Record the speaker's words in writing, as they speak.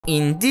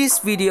In this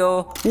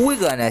video, we're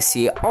gonna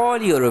see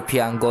all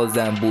European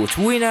Golden Boot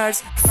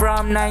winners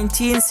from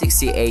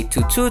 1968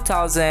 to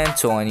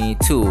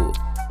 2022.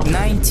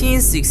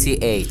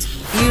 1968,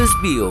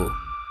 Eusebio.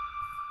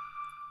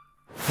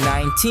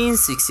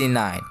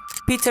 1969,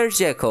 Peter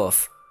Jakob.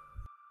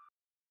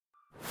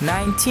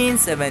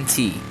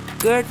 1970,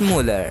 Gerd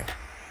Müller.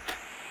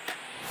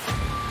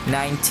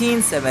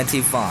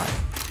 1971,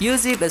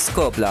 Josip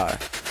Skoblar.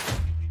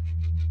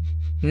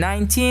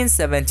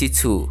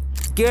 1972,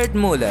 Gerd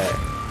Müller.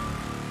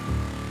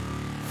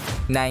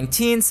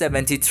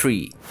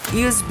 1973,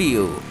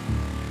 Eusebio.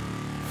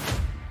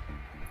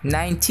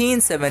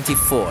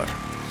 1974,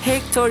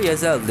 Hector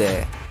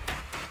Yazelde.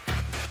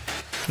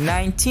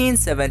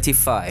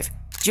 1975,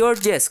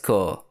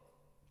 Georgescu.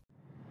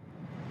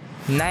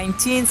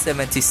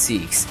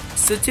 1976,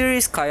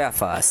 Sotiris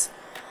Kayafas.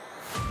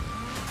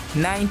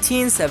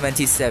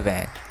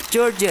 1977,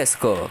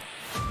 Georgescu.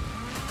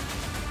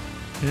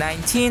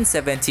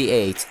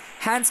 1978,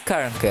 Hans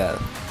Krankel.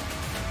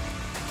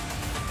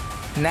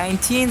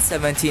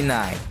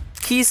 1979,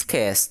 Kees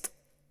Kest.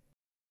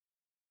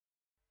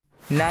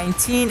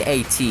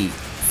 1980,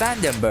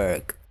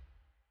 Vandenberg.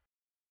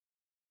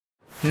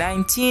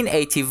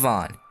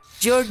 1981,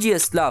 Georgy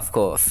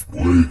Slavkov.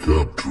 Wake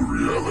up to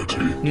reality.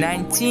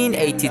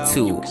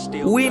 1982,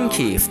 Wim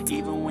Kieft.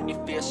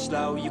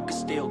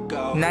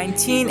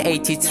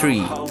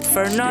 1983,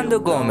 Fernando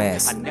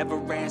Gomez.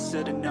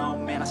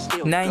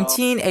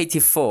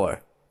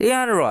 1984,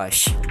 Ian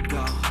Rush.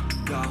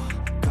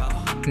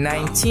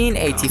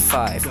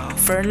 1985,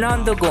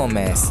 Fernando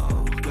Gomez.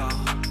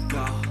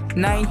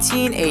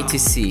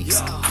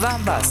 1986,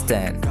 Van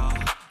Basten.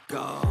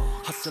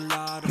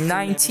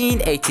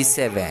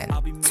 1987,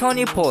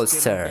 Tony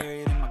Polster.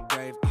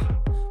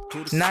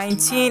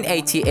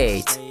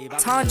 1988,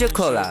 Tanja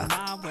Kolak.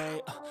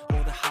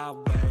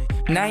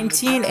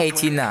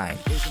 1989,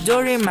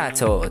 Dorian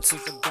Matot.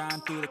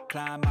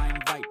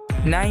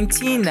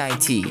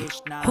 1990,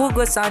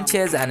 Hugo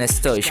Sanchez and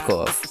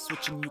Stoichkov.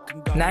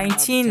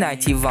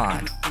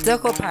 1991,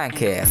 Doko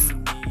Pankev.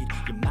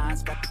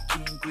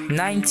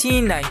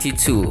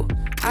 1992,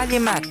 Ali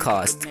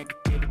McCost.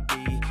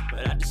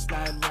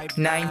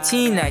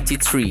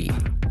 1993,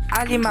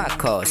 Ali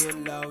McCost.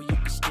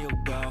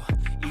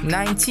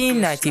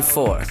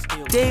 1994,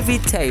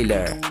 David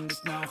Taylor.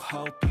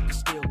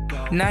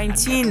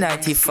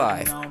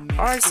 1995,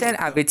 Arsene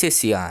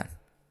Abetisian.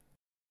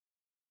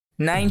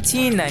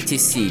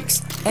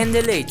 1996,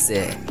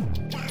 Endeleze.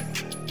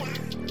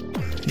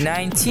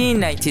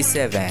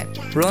 1997,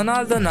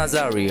 Ronaldo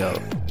Nazario.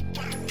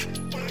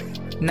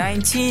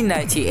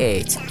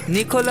 1998,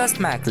 Nicolas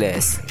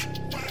Makles.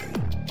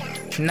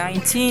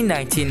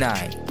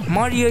 1999,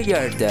 Mario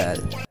Yerdel.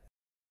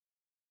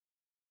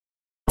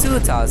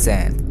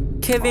 2000,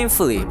 Kevin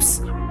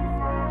Phillips.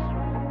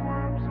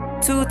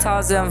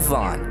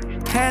 2001,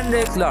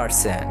 Henrik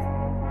Larsson.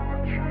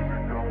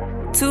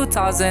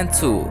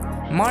 2002,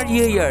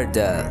 Mario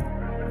Yerdel.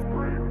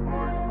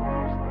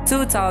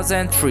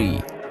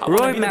 2003,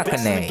 Roy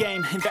McInerney.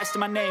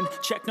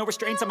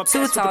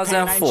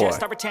 2004,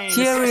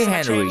 Thierry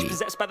Henry.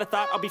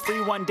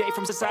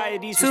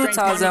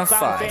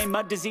 2005,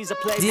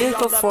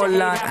 Diego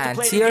Forlan and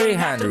Thierry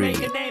Henry.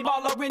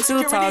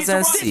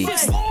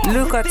 2006,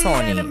 Luca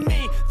Toni.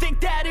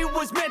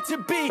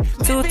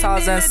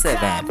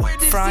 2007,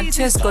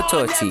 Francesco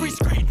Totti.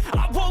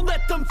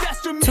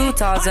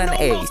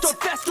 2008,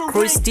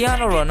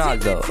 Cristiano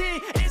Ronaldo.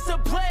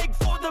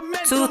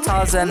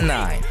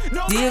 2009,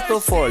 Diego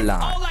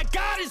Forlan.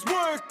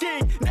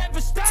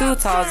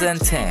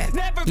 2010,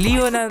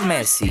 Lionel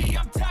Messi.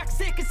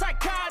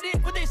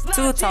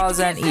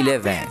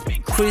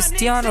 2011,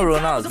 Cristiano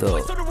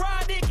Ronaldo.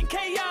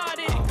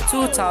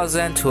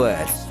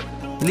 2012,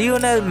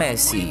 Lionel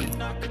Messi.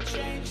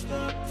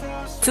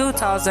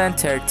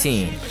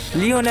 2013,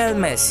 Lionel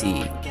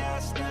Messi.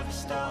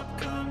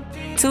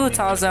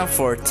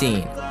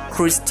 2014,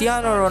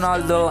 Cristiano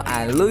Ronaldo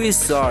and Luis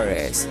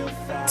Suarez.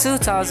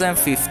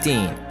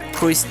 2015,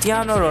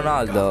 Cristiano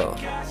Ronaldo.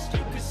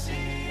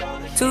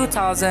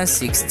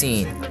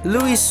 2016,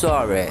 Luis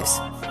Suarez.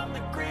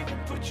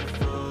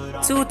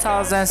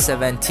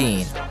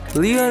 2017,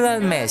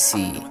 Lionel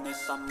Messi.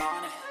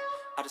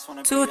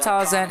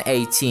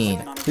 2018,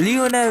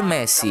 Lionel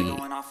Messi.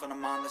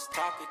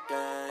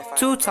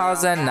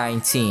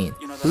 2019,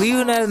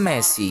 Lionel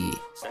Messi.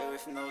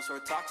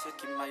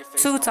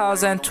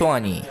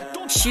 2020,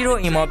 Ciro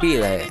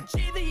Immobile.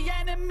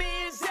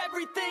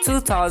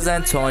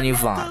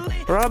 2021,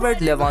 Robert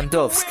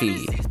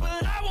Lewandowski.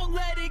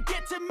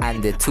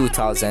 And the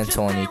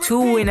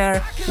 2022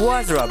 winner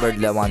was Robert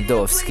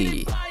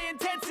Lewandowski.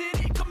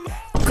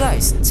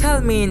 Guys,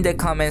 tell me in the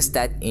comments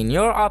that in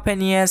your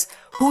opinions,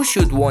 who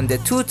should win the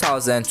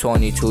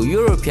 2022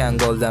 European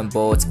Golden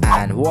Boot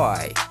and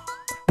why?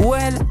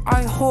 Well,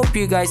 I hope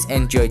you guys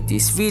enjoyed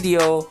this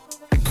video.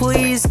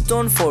 Please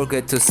don't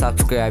forget to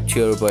subscribe to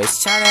your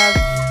boy's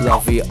channel.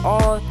 Love you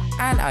all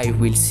and I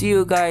will see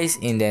you guys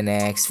in the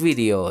next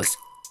videos.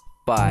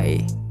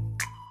 Bye.